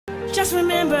Just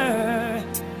remember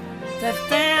that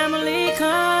family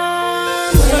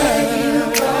comes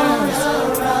first.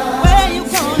 Where you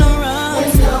gonna run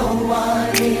when no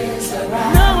one is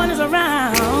around? No one is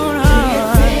around. Do you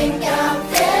think out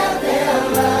there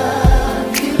they'll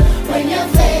love you when your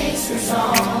face is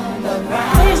on the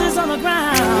ground? Face is on the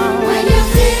ground. When you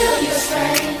feel your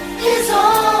strength is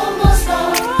almost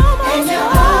gone and your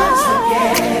hearts are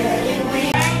getting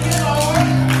weak. Thank you, Lord.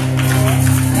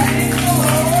 Thank you,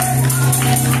 Lord.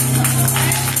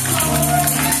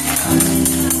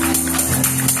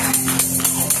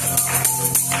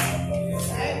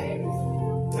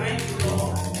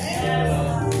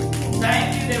 Thank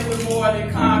you that we're more than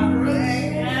conquerors.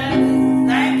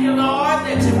 Thank you, Lord,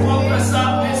 that you woke us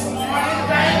up this morning.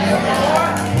 Thank you,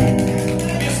 Lord.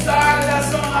 You started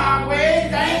us on our way.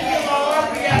 Thank you, Lord.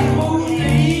 We got food to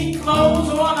eat, clothes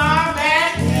on our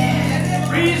back,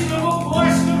 reasonable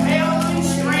portion of health and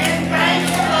strength. Thank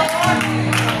you, Lord.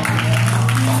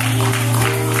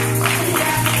 We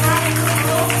got the right to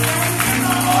go. Thank you,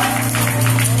 Lord.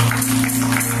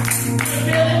 We're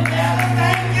feeling better.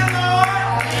 Thank you, Lord.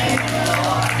 Thank you,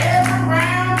 Lord. Every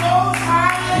round goes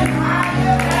higher and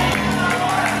higher. Thank you,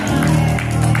 Lord.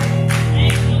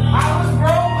 I was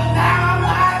broke, but now I'm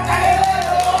not. Thank you,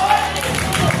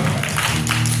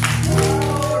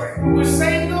 Lord. Was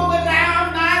single, but now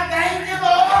I'm not. Thank you,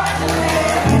 Lord.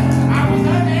 I was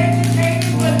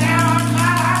uneducated, but now I'm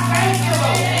not. I thank you,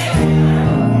 Lord.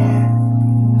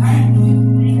 Thank you.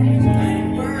 Thank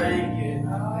you. Thank you.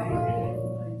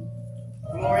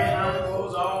 Glory and honor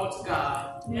goes all to God.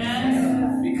 Yes.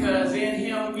 Because in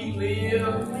Him we live,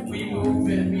 we move,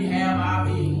 and we have our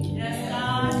being. Yes,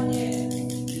 God.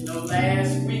 You know,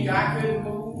 last week I couldn't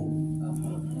move.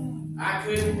 I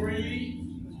couldn't breathe.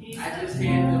 I just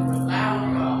had to rely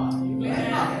on God.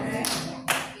 Amen.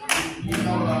 You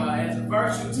know, as a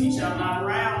virtual teacher, I'm not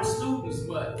around students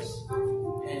much.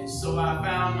 And so I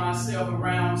found myself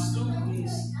around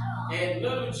students at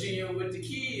Little Gym with the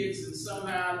kids, and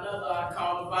somehow or another I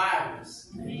caught the virus.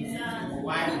 My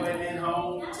wife wasn't at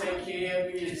home to take care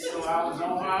of me, and so I was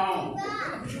on my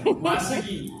own once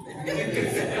again.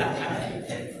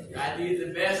 I did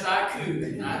the best I could,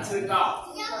 and I took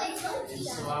off. And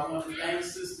so I want to thank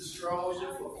Sister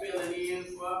Strozier for filling in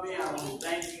for me. I want to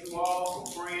thank you all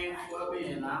for praying for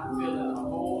me, and I'm feeling a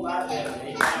whole lot better.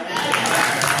 Amen.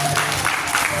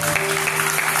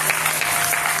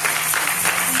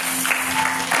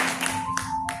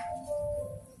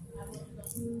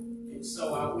 And so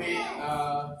I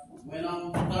went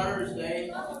on Thursday,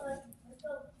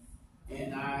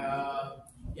 and I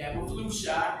got my flu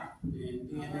shot. And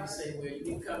then they say, well, you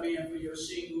can come in for your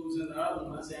shingles and the other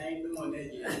one. I said, I ain't doing that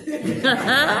yet.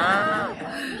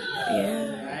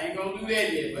 I ain't going to do that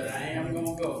yet, but I am going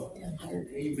to go.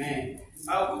 Amen.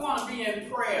 We want to be in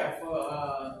prayer for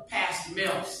Pastor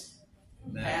Mills.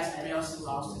 Pastor Mills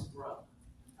lost his brother.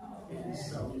 And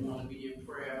so we want to be in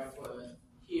prayer for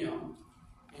him.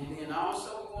 And then also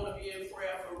we want to be in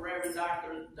prayer for Reverend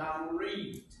Dr. Donald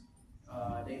Reed.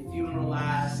 They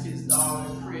funeralized his daughter,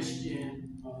 Christian,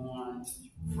 on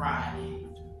Friday.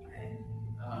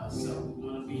 So we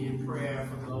want to be in prayer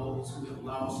for those who have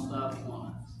lost loved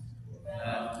ones.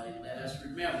 And let us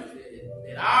remember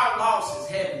that our loss is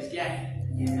heaven's gain.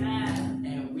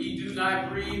 And we do not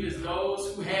grieve as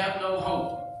those who have no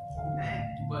hope.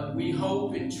 But we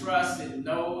hope and trust and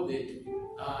know that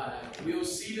we'll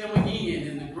see them again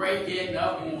in the great getting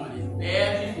up morning.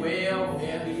 Fare thee well,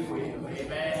 fare thee well.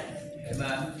 Amen.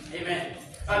 Amen. Amen.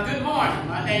 Good morning.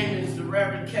 My name is the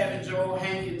Reverend Kevvin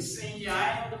Hankins Sr. I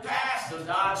am the pastor of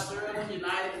Dodd-Sterling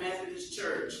United Methodist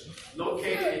Church,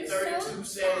 located at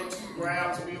 3272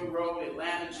 Brownsville Road,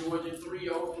 Atlanta, Georgia,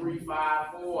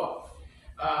 30354.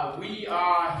 We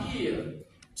are here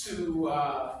to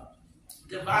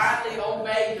divinely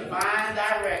obey divine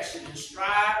direction and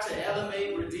strive to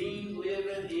elevate redeemed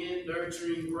living in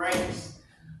nurturing grace.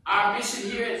 Our mission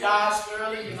here at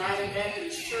Dodd-Sterling United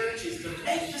Methodist Church is to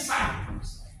make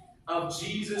disciples of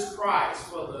Jesus Christ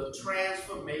for the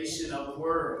transformation of the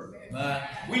world.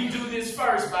 We do this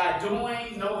first by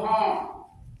doing no harm,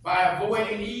 by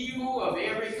avoiding evil of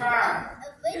every kind,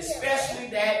 especially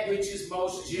that which is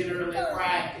most generally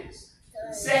practiced.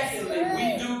 Secondly,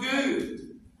 we do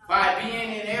good by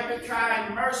being in every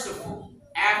kind merciful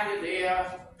after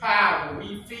their power.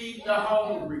 We feed the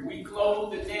hungry, we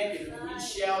clothe the naked, we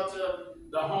shelter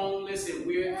the homeless, and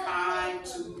we're kind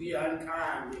to the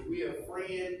unkind. We are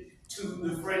friend to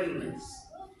the friendless.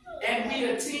 And we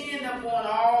attend upon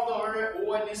all the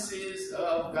ordinances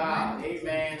of God.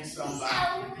 Amen,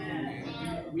 somebody.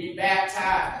 We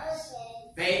baptize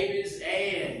babies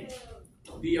and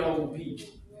the old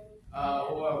people.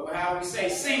 or how we say,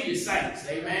 senior saints.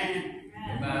 Amen.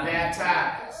 Amen.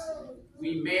 Baptized.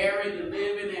 We marry the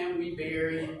living and we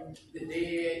bury the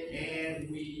dead and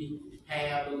we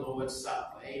have the Lord's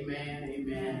Supper. Amen,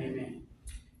 amen, amen.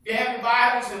 If you have your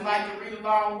Bibles and like to read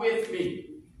along with me,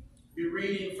 we're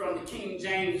reading from the King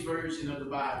James Version of the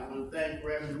Bible. I want to thank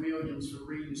Reverend Williams for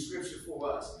reading Scripture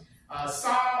for us.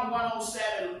 Psalm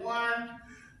 107:1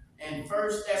 and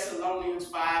 1 Thessalonians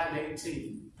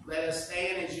 5:18. Let us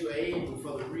stand as you are able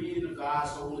for the reading of God's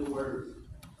holy word.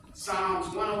 Psalms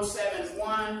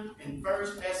 107:1 and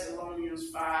 1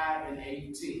 Thessalonians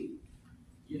 5:18.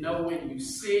 You know when you're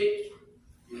sick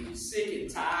and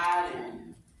tired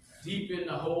and deep in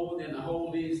the hole, then the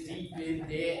hole is deep in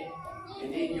debt,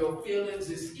 and in your feelings,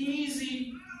 it's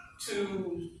easy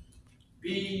to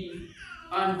be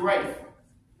ungrateful.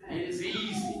 It is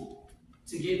easy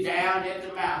to get down at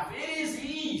the mouth. It is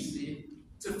easy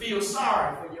to feel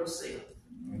sorry for yourself.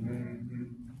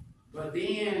 But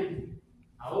then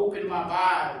I opened my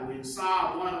Bible in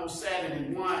Psalm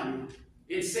 107:1.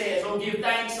 It says, "Oh, give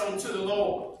thanks unto the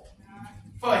Lord,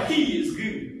 for he is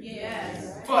good.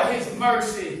 Yes. For his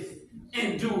mercy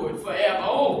endured forever."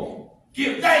 Oh,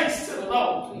 give thanks to the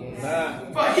Lord,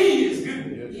 for he is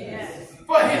good. Yes.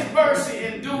 For his mercy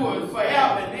endured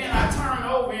forever. And then I turn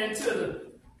over into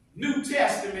the New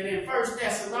Testament in 1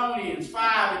 Thessalonians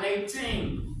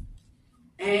 5:18.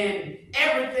 And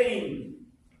everything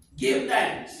give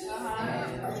thanks.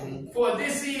 For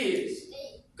this is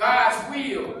God's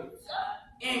will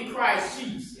in Christ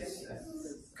Jesus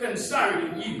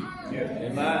concerning you.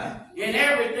 Amen. In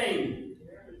everything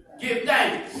give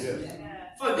thanks.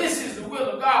 For this is the will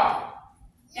of God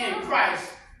in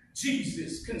Christ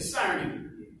Jesus concerning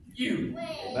you.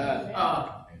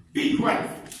 Be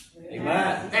grateful.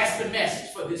 Amen. That's the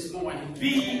message for this morning.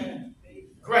 Be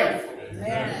grateful.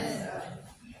 Amen.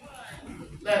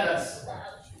 Let us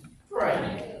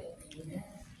pray.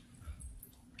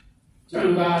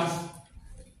 Turn God,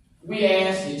 we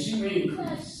ask that you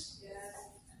increase,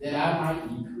 that I might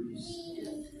decrease.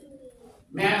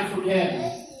 Manna from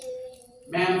heaven,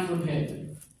 manna from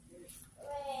heaven.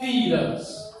 Feed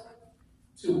us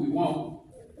till we want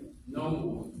no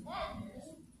more.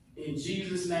 In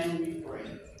Jesus' name we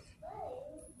pray.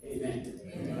 Amen.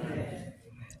 Amen.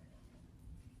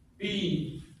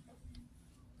 Be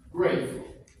grateful.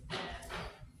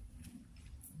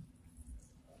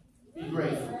 Be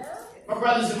grateful. My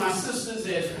brothers and my sisters,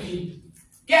 as we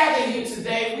gather here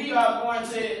today, we are going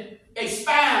to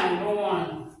expound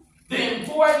on the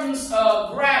importance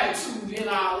of gratitude in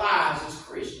our lives as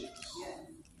Christians.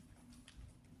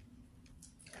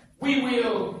 We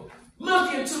will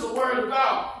look into the Word of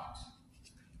God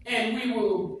and we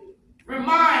will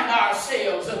remind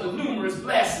ourselves of the numerous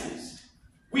blessings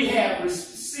we have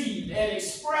received and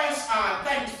express our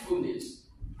thankfulness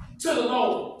to the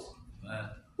Lord,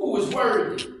 who is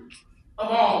worthy of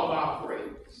all of our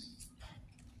praise.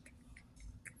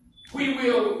 We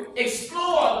will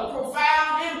explore the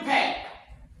profound impact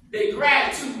that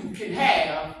gratitude can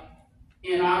have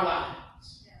in our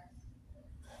lives.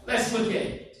 Let's look at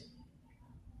it.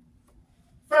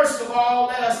 First of all,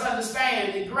 let us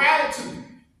understand that gratitude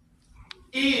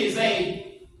is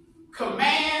a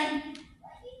command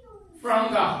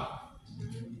from God.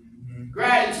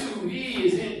 Gratitude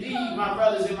is indeed, my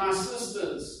brothers and my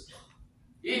sisters,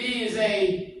 it is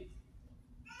a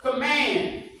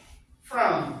command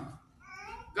from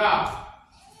God.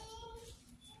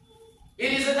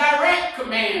 It is a direct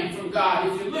command from God.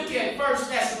 If you look at 1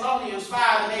 Thessalonians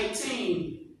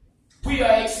 5:18, we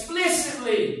are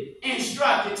explicitly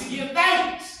instructed to give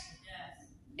thanks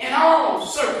in all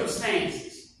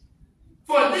circumstances.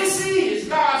 For this is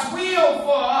God's will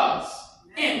for us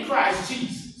in Christ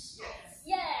Jesus.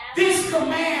 This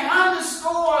command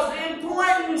underscores the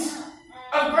importance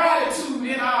of gratitude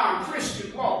in our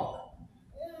Christian walk.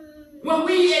 When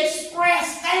we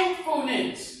express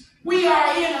thankfulness, we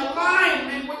are in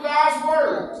alignment with God's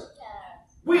word.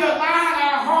 We align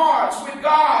our hearts with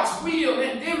God's will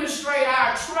and demonstrate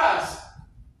our trust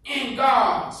in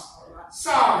God's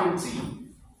sovereignty.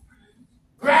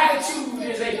 Gratitude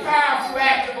is a powerful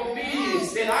act of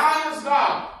obedience that honors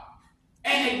God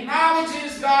and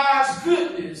acknowledges God's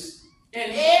goodness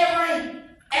in every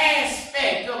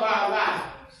aspect of our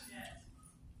lives.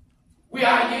 We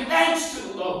are to give thanks to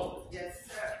the Lord,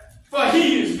 for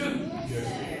he is good.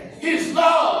 His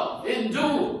love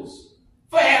endures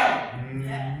forever.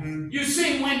 You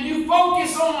see, when you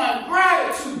focus on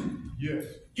gratitude,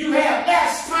 you have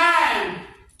less time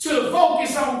to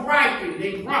focus on griping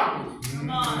and grumbling.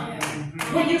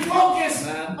 When you focus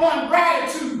on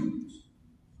gratitude,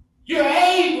 you're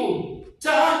able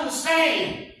to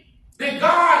understand that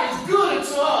God is gooder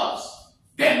to us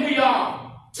than we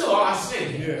are to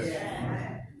ourselves. Yes.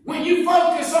 When you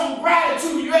focus on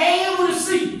gratitude, you're able to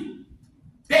see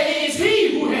that it is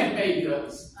He who has made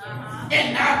us,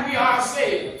 and not we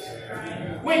ourselves.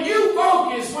 When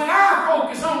I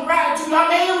focus on gratitude,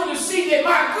 I'm able to see that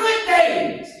my good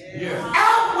days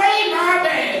outweigh my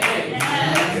bad days.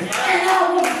 And I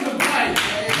won't complain.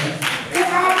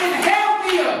 Because I've been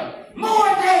healthier more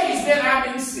days than I've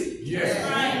been sick.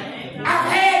 I've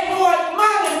had more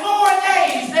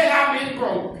days than I've been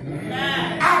broke.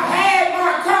 I've had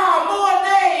my car more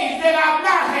days than I've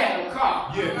not had a car.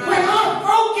 When I'm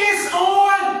focused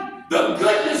on the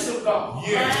goodness of God,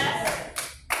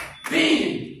 then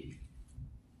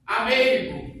I'm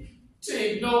able to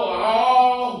ignore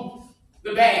all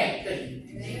the bad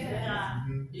things.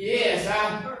 Yes,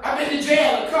 I've been in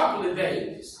jail a couple of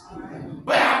days,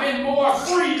 but I've been more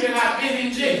free than I've been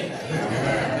in jail.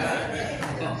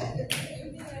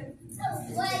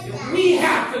 We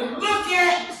have to look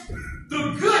at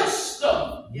the good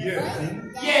stuff.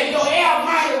 Yeah, your air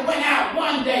might have went out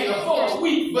one day or for a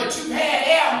week, but you've had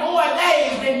air more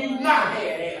days than you've not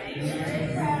had air.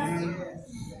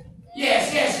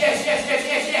 Yes.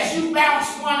 You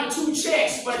bounced 1 or 2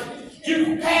 checks, but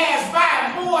you passed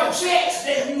by more checks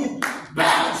than you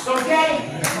bounced,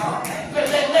 okay?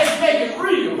 Let's make it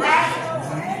real, right?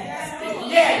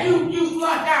 Yeah, you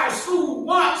flunked out of school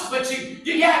once, but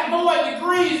you got more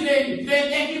degrees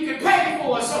than you can pay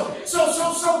for. So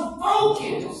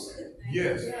focus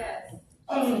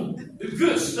on the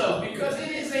good stuff, because it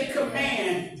is a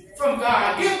command from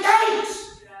God. Give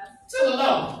thanks to the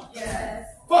Lord,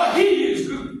 for He is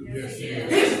good.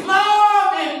 His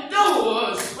love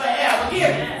endures forever.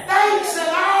 Give thanks in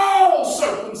all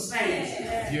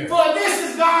circumstances, for this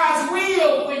is God's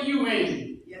will for you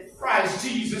in Christ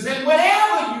Jesus. And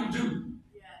whatever you do,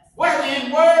 whether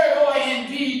in word or in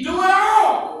deed, do it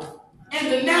all in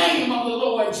the name of the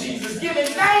Lord Jesus, giving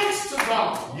thanks to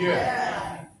God,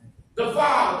 the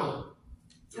Father,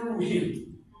 through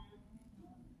Him.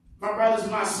 My brothers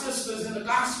and my sisters, in the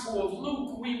Gospel of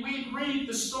Luke, we read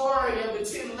the story of the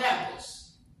 10 lepers.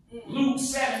 Luke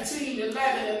 17,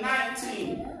 11, and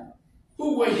 19,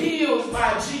 who were healed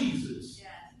by Jesus.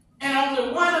 And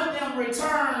only one of them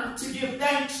returned to give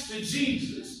thanks to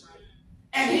Jesus.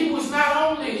 And he was not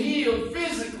only healed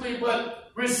physically,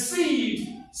 but received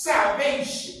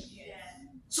salvation.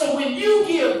 So when you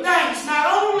give thanks, not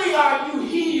only are you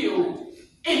healed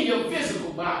in your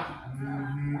physical body,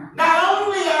 not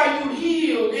only are you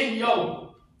healed in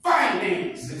your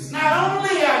finances, not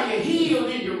only are you healed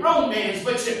in your romance,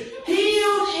 but you're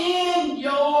healed in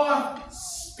your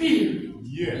spirit.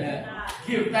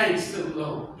 Give thanks to the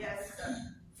Lord,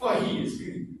 for He is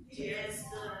good.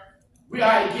 We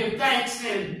ought to give thanks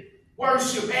in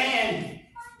worship and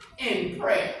in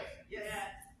prayer.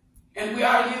 And we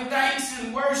ought to give thanks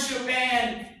in worship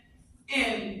and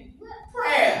in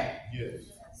prayer.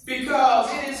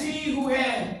 Because it is He who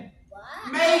has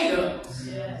made us,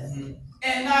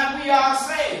 and not we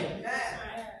ourselves.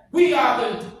 We are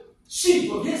the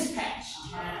sheep of His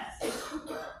pasture.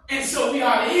 And so we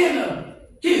ought to enter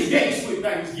His gates with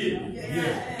thanksgiving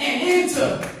and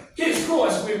enter His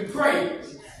courts with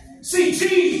praise. See,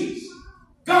 Jesus,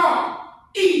 God,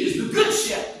 He is the good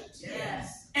shepherd.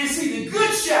 And see, the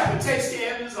good shepherd takes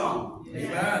care of his own. It's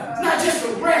not just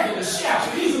a regular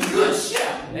shepherd. He's a good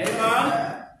shepherd.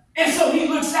 And so He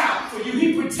looks out for you.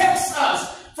 He protects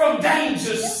us from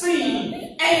danger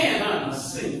seen and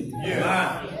unseen. You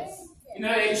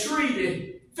know, that tree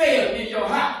that fell in your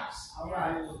house,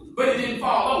 but it didn't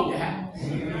fall on your house.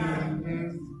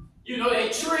 You know,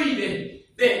 that tree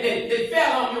that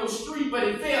fell on your street, but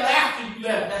it fell after you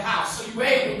left the house, so you were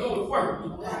able to go to work.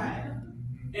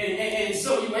 And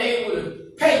so you were able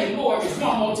to pay your mortgage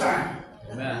one more time.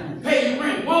 Pay your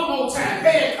rent one more time.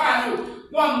 Pay your car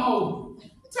note one more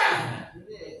time.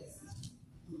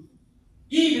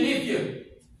 Even if you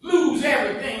lose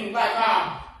everything like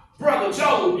our brother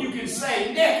Job, you can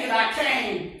say, naked I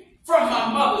came from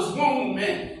my mother's womb,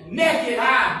 and naked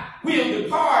I will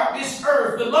depart this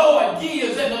earth. The Lord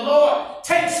gives and the Lord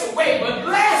takes away, but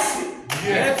blessed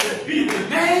be the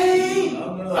name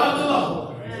of the Lord.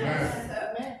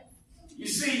 You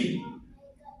see,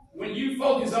 when you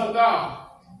focus on God,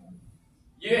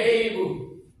 you're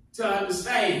able to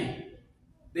understand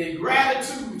that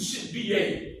gratitude should be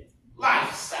a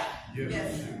lifestyle.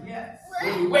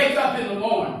 When you wake up in the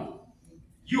morning,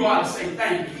 you ought to say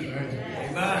thank you.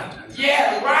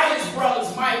 Yeah, the riotous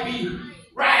brothers might be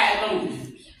riding on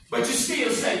you, but you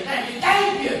still say thank you.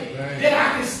 Thank you that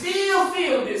I can still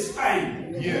feel this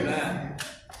pain. And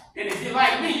if you're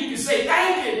like me, you can say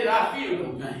thank you that I feel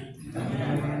no pain.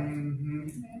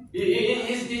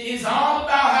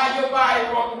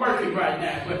 working right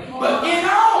now. But in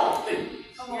all things,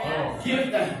 give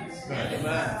thanks.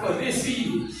 For this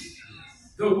is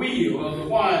the will of the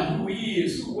one who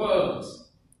is, who was,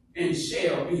 and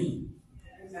shall be.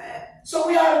 So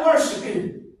we ought to worship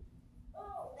him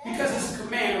because it's a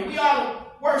commandment. We ought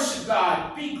to worship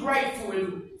God. Be grateful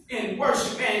in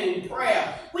worship and in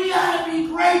prayer. We ought to be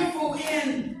grateful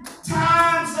in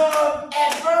times of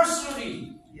adversity.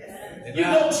 You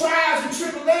know, trials and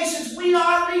tribulations. We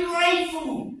ought to be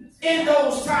grateful in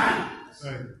those times.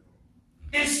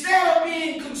 Instead of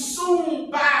being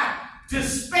consumed by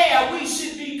despair, we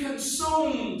should be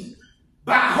consumed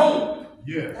by hope.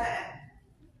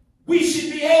 We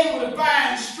should be able to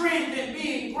find strength in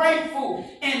being grateful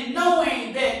and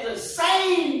knowing that the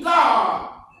same God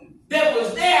that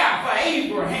was there for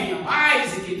Abraham,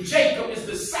 Isaac, and Jacob is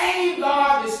the same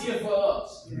God that's here for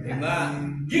us.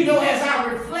 You know, as I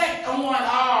reflect on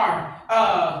our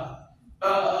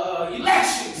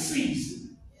election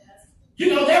season,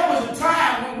 you know, there was a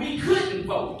time when we couldn't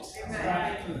vote.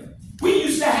 We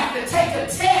used to have to take a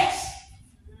test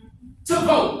to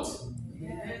vote.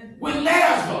 Wouldn't let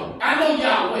us vote. I know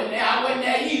y'all wasn't there. I wasn't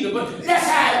there either, but that's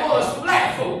how it was for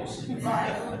black folks.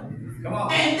 Come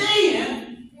on. And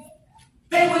then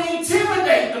they would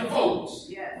intimidate the folks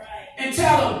and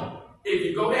tell them, if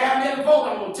you go down there to vote,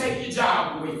 I'm going to take your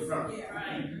job away from you.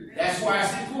 That's why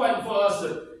it's important for us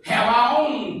to have our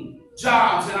own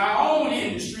jobs and our own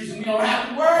industries, and we don't have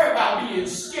to worry about being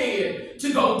scared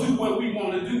to go do what we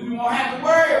want to do. We won't have to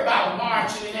worry about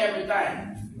marching and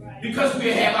everything because we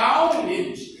have our own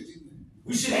industry.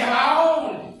 We should have our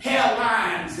own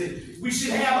hairlines, and we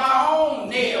should have our own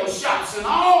nail shops and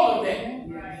all of that.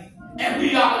 And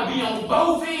we ought to be on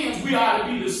both ends. We ought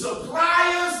to be the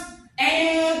suppliers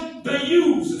and the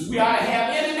users. We ought to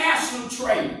have international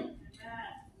trade.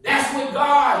 That's what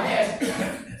God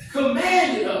has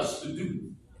commanded us to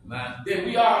do. That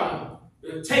we ought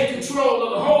to take control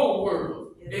of the whole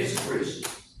world as Christians.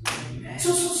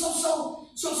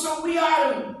 So we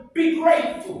ought to be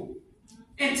grateful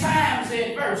in times of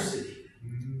adversity,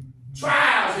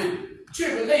 trials and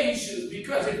tribulations,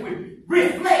 because if we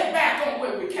reflect back on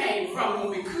where we came from when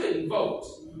we couldn't vote,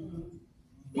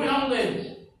 when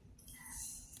only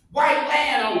white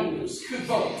landowners could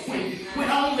vote, when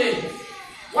only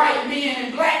white men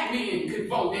and black men could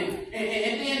vote, and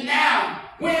then now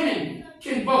women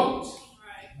can vote.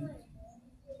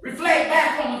 Reflect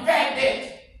back on the fact that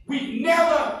we've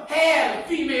never had a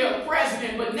female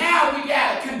president, but now we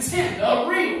got a contender, a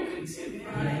real contender.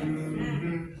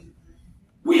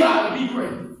 We ought to be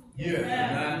grateful.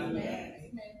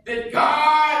 That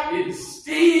God is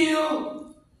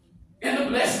still in the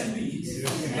blessed peace.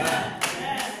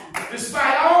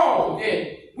 Despite all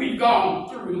that we've gone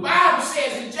through. The Bible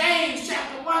says in James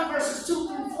chapter 1 verses 2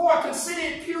 through 4, consider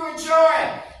it pure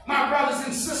joy, my brothers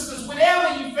and sisters,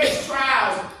 whenever you face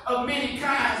trials of many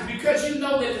kinds, because you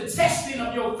know that the testing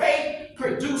of your faith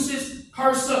produces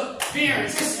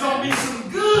perseverance. It's going to be some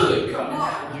good coming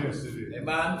out. Yes, it is.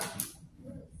 Amen.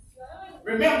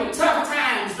 Remember, tough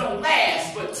times don't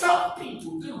last, but tough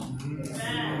people do.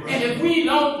 Amen. And if we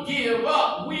don't give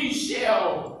up, we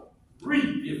shall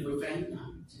reap if we faint not.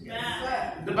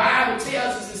 Amen. The Bible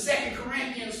tells us in 2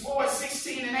 Corinthians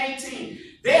 4:16 and 18,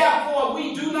 therefore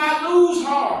we do not lose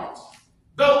heart.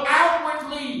 Though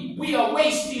outwardly we are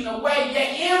wasting away,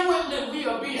 yet inwardly we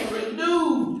are being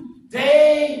renewed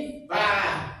day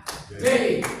by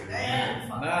day.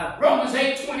 Amen. Romans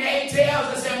 8:28 tells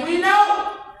us, and we know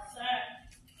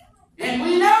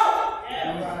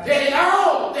that in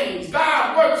all things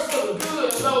God works for the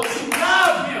good of those who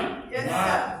love him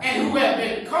and who have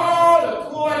been called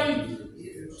according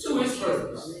to his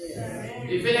purpose.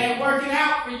 If it ain't working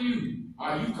out for you,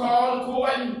 are you called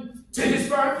according to his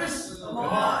purpose?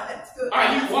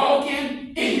 Are you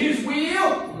walking in his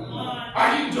will?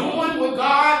 Are you doing what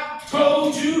God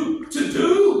told you to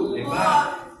do?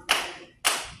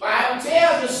 Bible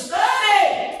tells us,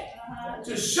 study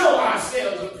to show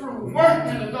ourselves approved,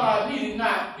 workmen of God, needing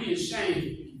not be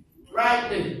ashamed,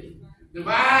 rightly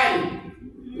dividing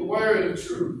the word of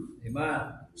truth.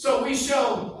 Amen. So we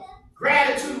show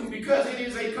gratitude because it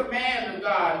is a command of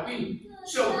God. We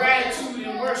show gratitude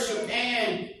in worship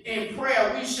and in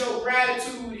prayer. We show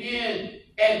gratitude in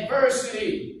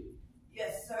adversity.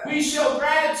 Yes, sir. We show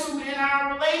gratitude in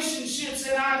our relationships,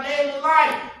 in our daily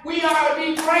life. We ought to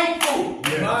be grateful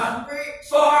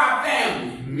for our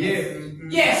family. Yes.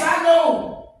 Yes, I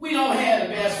know we don't have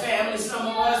the best family. Some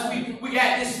of us, we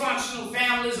got dysfunctional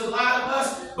families, a lot of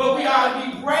us, but we ought to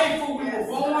be grateful we were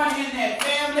born in that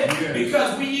family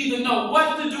because we either know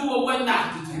what to do or what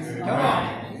not to do. Come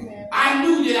on. I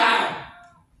knew that I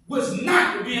was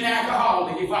not to be an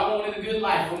alcoholic if I wanted a good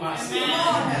life for myself.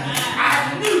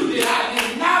 I knew that I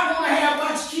did not want to have a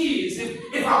bunch of kids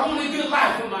if I wanted a good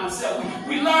life for myself.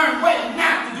 We learned what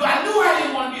not to do. I knew I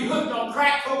didn't want to be hooked on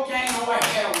crack, cocaine, or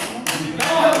heroin.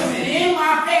 That was in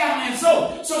my family. And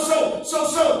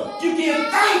so you give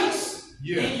thanks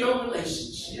in your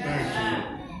relationship.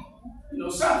 You know,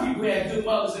 some people have good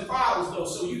mothers and fathers, though,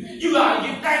 so you got to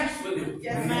give thanks for them.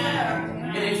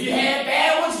 And if you had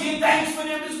bad ones, give thanks for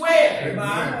them as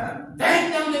well.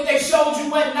 Thank them that they showed you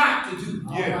what not to do.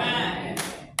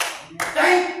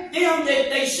 Thank them that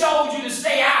they showed you to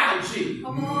stay out of jail.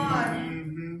 Come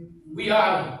on. We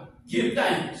ought to give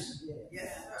thanks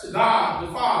to God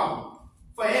the Father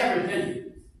for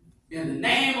everything. In the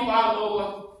name of our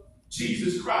Lord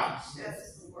Jesus Christ.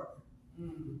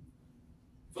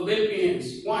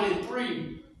 Philippians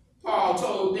 1:3, Paul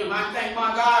told them, I thank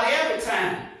my God every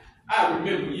time I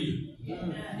remember you.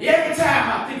 Every time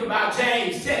I think about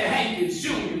James Teddy Hankins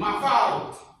Jr., my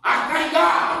father, I thank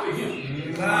God for him.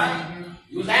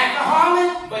 He was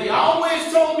alcoholic, but he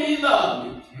always told me he loved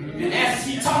me. And as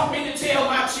he taught me to tell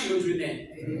my children that.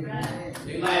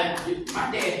 They're like,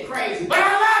 my dad crazy, but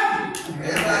I love you.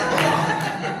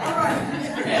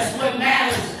 That's what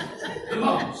matters the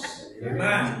most.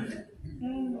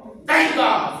 Thank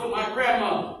God for my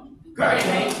grandmother, Gertie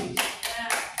Hankins,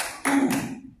 who,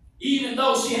 even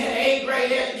though she had an 8th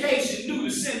grade education, knew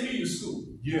to send me to school.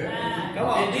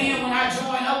 And then when I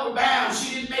joined Upward Bound,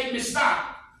 she didn't make me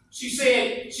stop. She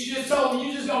said, she just told me,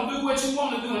 you just going to do what you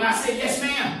want to do. And I said, yes,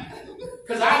 ma'am.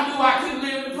 Because I knew I couldn't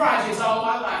live in the projects all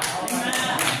my life.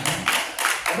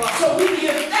 So we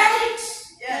give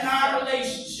thanks in our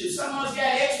relationship. Some of us got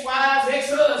ex-wives,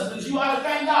 ex-husbands. You ought to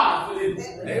thank God for them.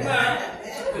 Amen.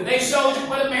 Because they showed you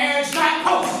what a marriage not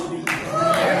supposed to be.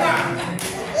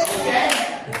 Okay?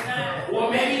 Or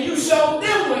maybe you showed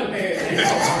them what a marriage is.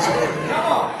 Come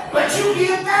on. But you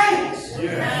give thanks.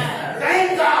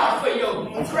 Thank God for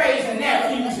your crazy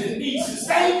nephews and nieces.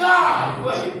 Thank God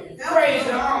for your crazy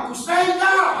uncles. Thank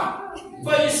God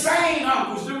for your sane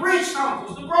uncles, the rich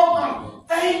uncles, the broke uncles.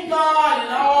 Thank God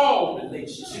in all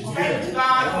relationships. Thank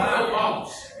God for your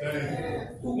boss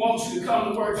who wants you to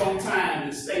come to work on time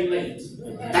and stay late.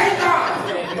 Thank God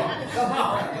for that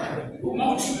boss who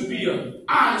wants you to be an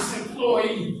honest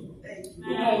employee,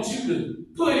 who wants you to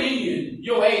put in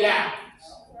your 8 hours.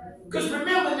 Because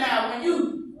remember now, when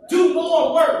you do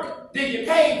more work than you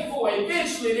paid for,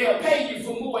 eventually they'll pay you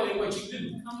for more than what you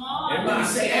do. Come on. Let me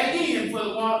say that again for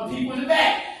the people in the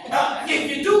back.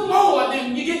 If you do more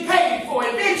than you get paid for,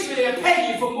 eventually they'll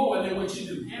pay you for more than what you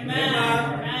do.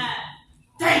 Amen.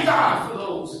 Thank God for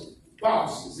those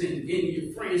bosses and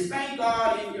your friends. Thank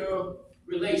God in your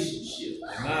relationship.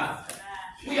 Amen.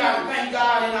 We ought to thank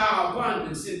God in our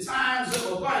abundance, in times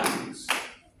of abundance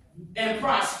and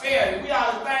prosperity. We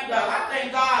ought to thank God. I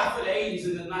thank God for the 80s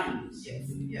and the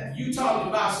 90s. You talking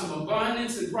about some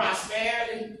abundance and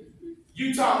prosperity.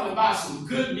 You talking about some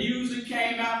good music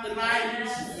came out the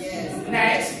 90s.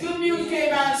 Now, some good music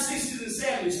came out in the 60s and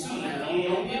 70s too. Now,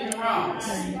 don't get me wrong.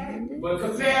 But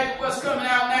compared to what's coming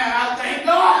out now, I thank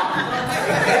God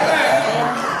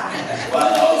for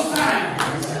those times.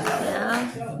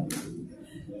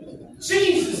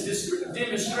 Jesus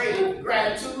demonstrated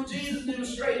gratitude. Jesus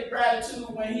demonstrated gratitude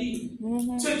when he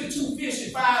took the 2 fish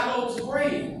and 5 loaves of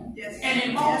bread and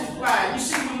it multiplied. You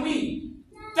see, when we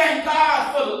thank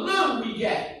God for the little we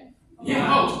got, he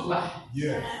multiplied.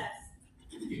 You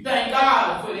thank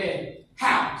God for that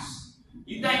house.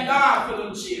 You thank God for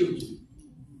them children.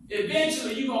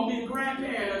 Eventually, you're going to be a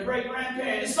grandparent, a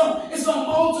great-grandparent. It's going to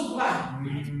multiply.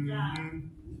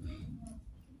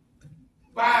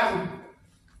 Bible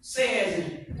says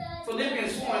in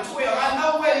Philippians 4:12, I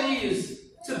know what it is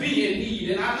to be in need,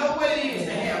 and I know what it is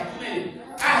to have plenty.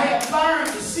 I have learned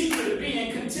the secret of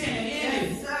being content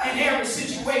in every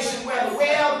situation, whether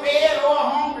well-fed or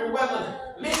hungry, whether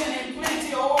living in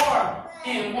plenty or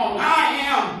in want. I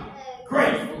am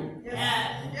grateful.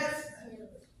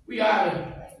 We ought to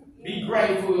be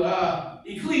grateful.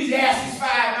 Ecclesiastes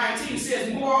 5:19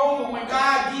 says, moreover, when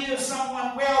God gives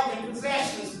someone wealth and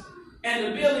possessions, and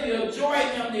the ability to enjoy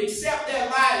them, to accept their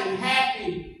lot, and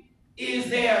happy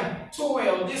is their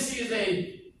toil. This is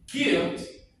a gift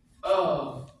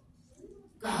of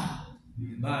God.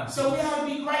 So we ought to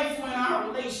be grateful in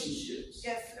our relationships.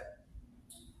 Yes, sir.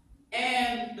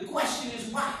 And the question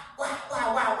is why? Why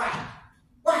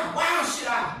should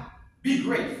I be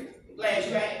grateful? I'm glad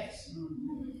you asked.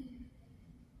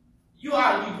 You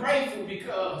ought to be grateful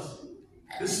because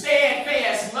the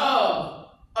steadfast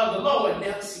love of the Lord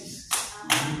never ceases.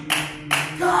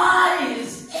 God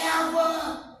is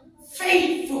ever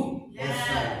faithful.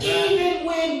 Even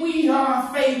when we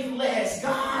are faithless,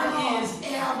 God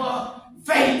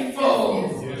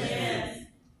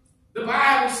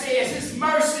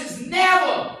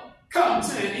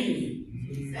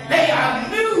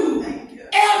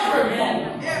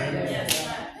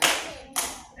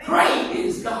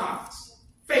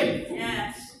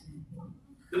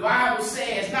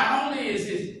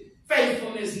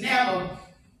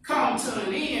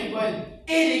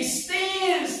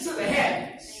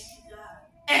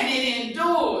and it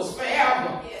endures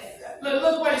forever.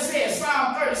 Look what it says,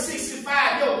 Psalm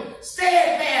 36:5. Your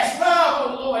steadfast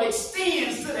love, O Lord,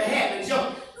 extends to the heavens.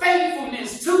 Your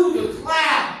faithfulness to the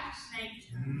clouds.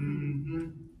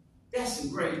 That's some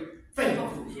great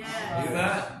faithfulness.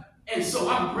 Yes. And so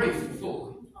I'm grateful for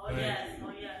it. Oh, yes.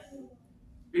 Oh, yes.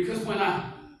 Because when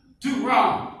I do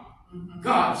wrong,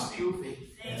 God is still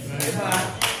faithful.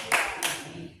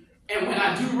 And when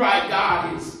I do right,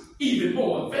 God is even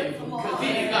more faithful. Because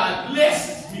then God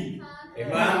blesses me.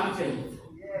 When I'm faithful.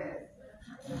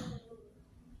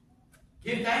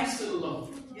 Give thanks to the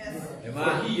Lord.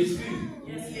 For He is good.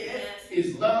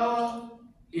 His love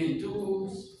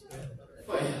endures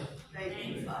forever.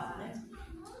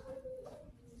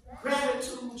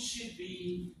 Gratitude should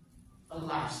be a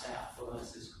lifestyle for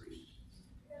us as Christians.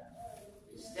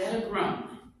 Instead of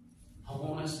grumbling, I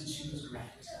want us to choose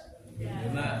gratitude.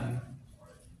 Amen.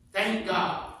 Thank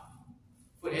God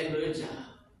for that little job.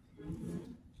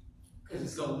 Because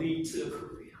it's going to lead to a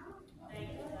career.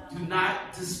 Do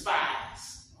not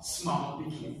despise small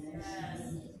beginnings.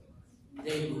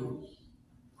 They will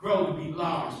grow to be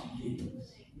large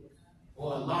beginnings.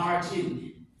 Or a large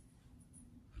ending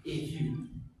if you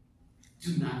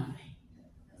do not faint.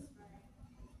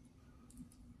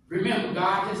 Remember,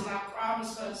 God has not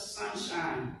promised us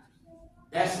sunshine.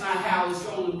 That's not how it's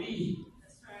going to be.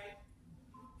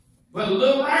 But a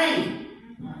little rain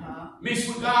mixed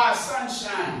with God's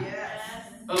sunshine,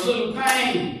 a little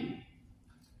pain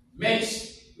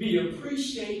makes me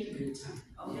appreciate the good time.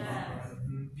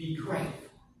 Be grateful.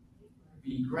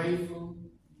 Be grateful.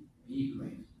 Be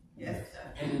grateful.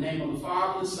 In the name of the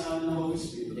Father, the Son, and the Holy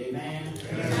Spirit. Amen.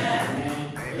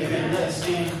 Amen. Amen. Let us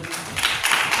stand.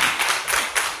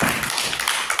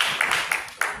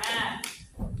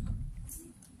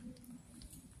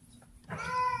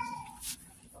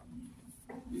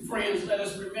 Friends, let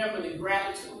us remember that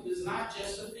gratitude is not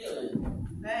just a feeling,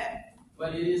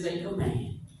 but it is a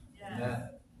command.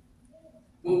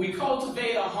 When we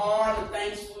cultivate a heart of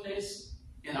thankfulness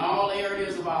in all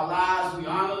areas of our lives, we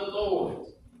honor the Lord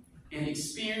and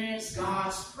experience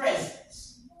God's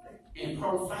presence in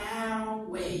profound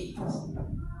ways.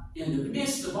 In the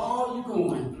midst of all you're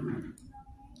going through,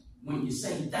 when you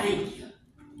say thank you,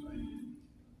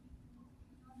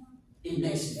 it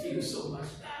makes you feel so much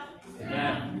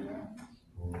better.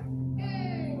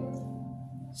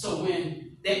 So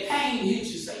when that pain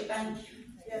hits you, say thank you.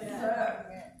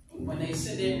 When they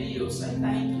send their bill, say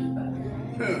thank you.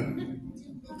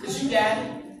 Because you got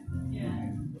it.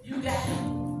 You got it.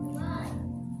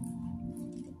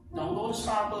 Don't go to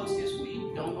Starbucks this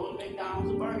week. Don't go to McDonald's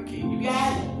or Burger King. You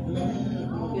got it.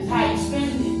 It's how you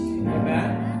spend it.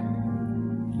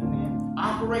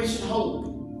 Operation Hope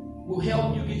will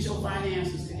help you get your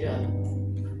finances together.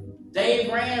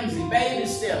 Dave Ramsey, Baby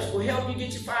Steps, will help you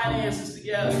get your finances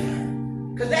together.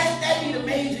 Because that be the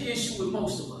major issue with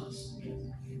most of us.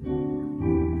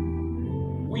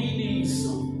 We need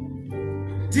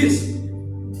some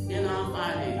discipline in our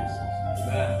finances.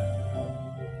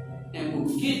 And when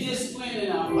we get disciplined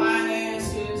in our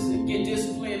finances, and get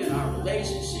disciplined in our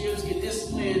relationships, get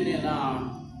disciplined in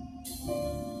our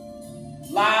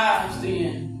lives,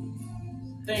 then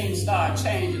things start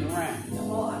changing around.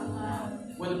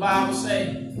 What the Bible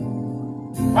say,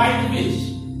 write the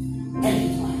vision and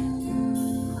the plan.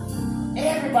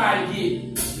 Everybody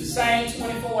get the same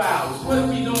 24 hours. What are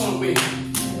we doing with it?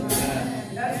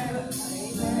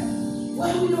 What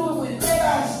are we doing with it? Let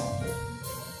us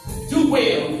do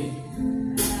well with it.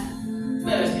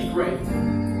 Let us be grateful.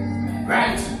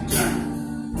 Gratitude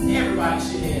journey. Everybody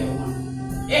should have one.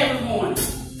 Every morning.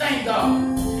 Thank God.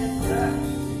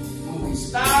 When we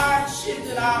start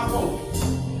shifting our focus,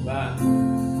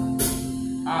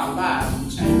 our lives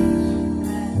will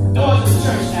change. Doors of the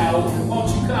church now open. Won't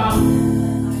you come?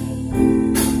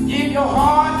 Give your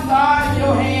heart to God and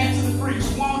your hands to the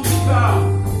preacher. Won't you come?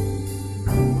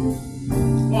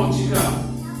 Won't you come?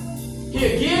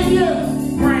 He'll give you a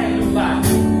brand new life.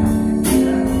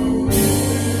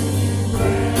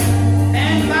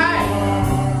 And life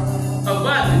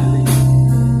abundantly.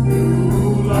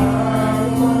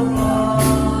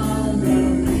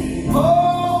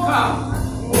 Oh, come.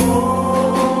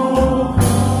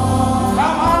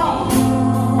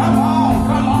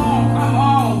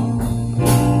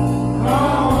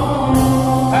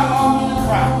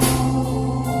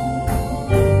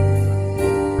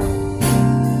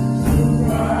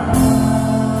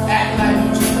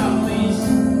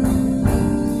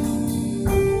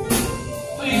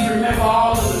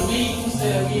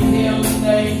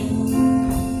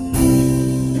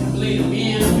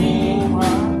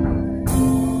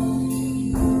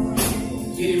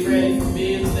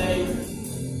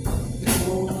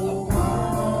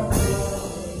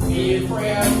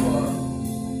 prayer for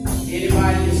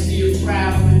anybody that's still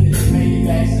traveling that may be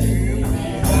back safely.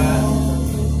 Amen.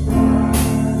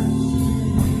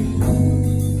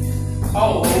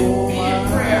 Oh, be in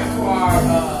prayer for our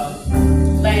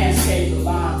landscaper,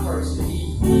 lawn person.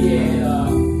 He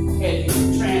had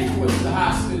been transported to the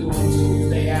hospital on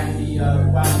Tuesday after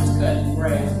while he was cutting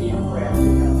grass. Be in prayer for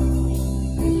him.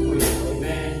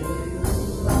 Amen.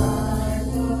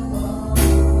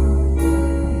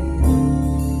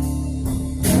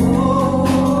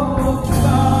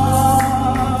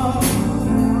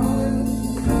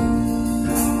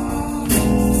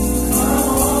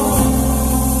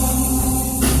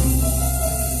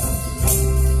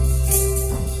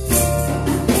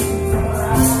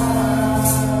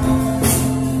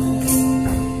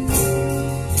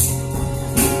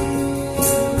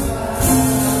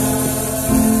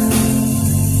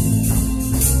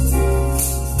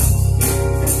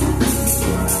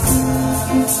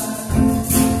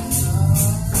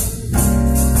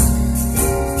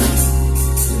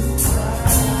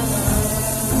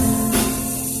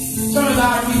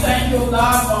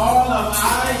 God, for all our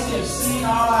eyes have seen,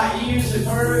 all our ears have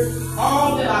heard,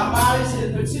 all that our bodies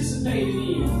have participated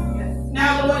in.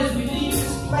 Now, Lord, as we leave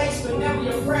this place, but never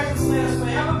your presence, let us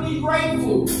forever be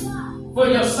grateful for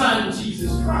your Son,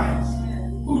 Jesus Christ,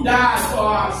 who died for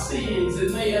our sins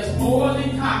and made us more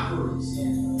than conquerors.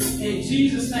 In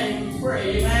Jesus' name we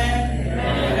pray. Amen.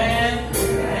 Amen.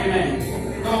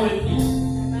 Amen. Go in peace.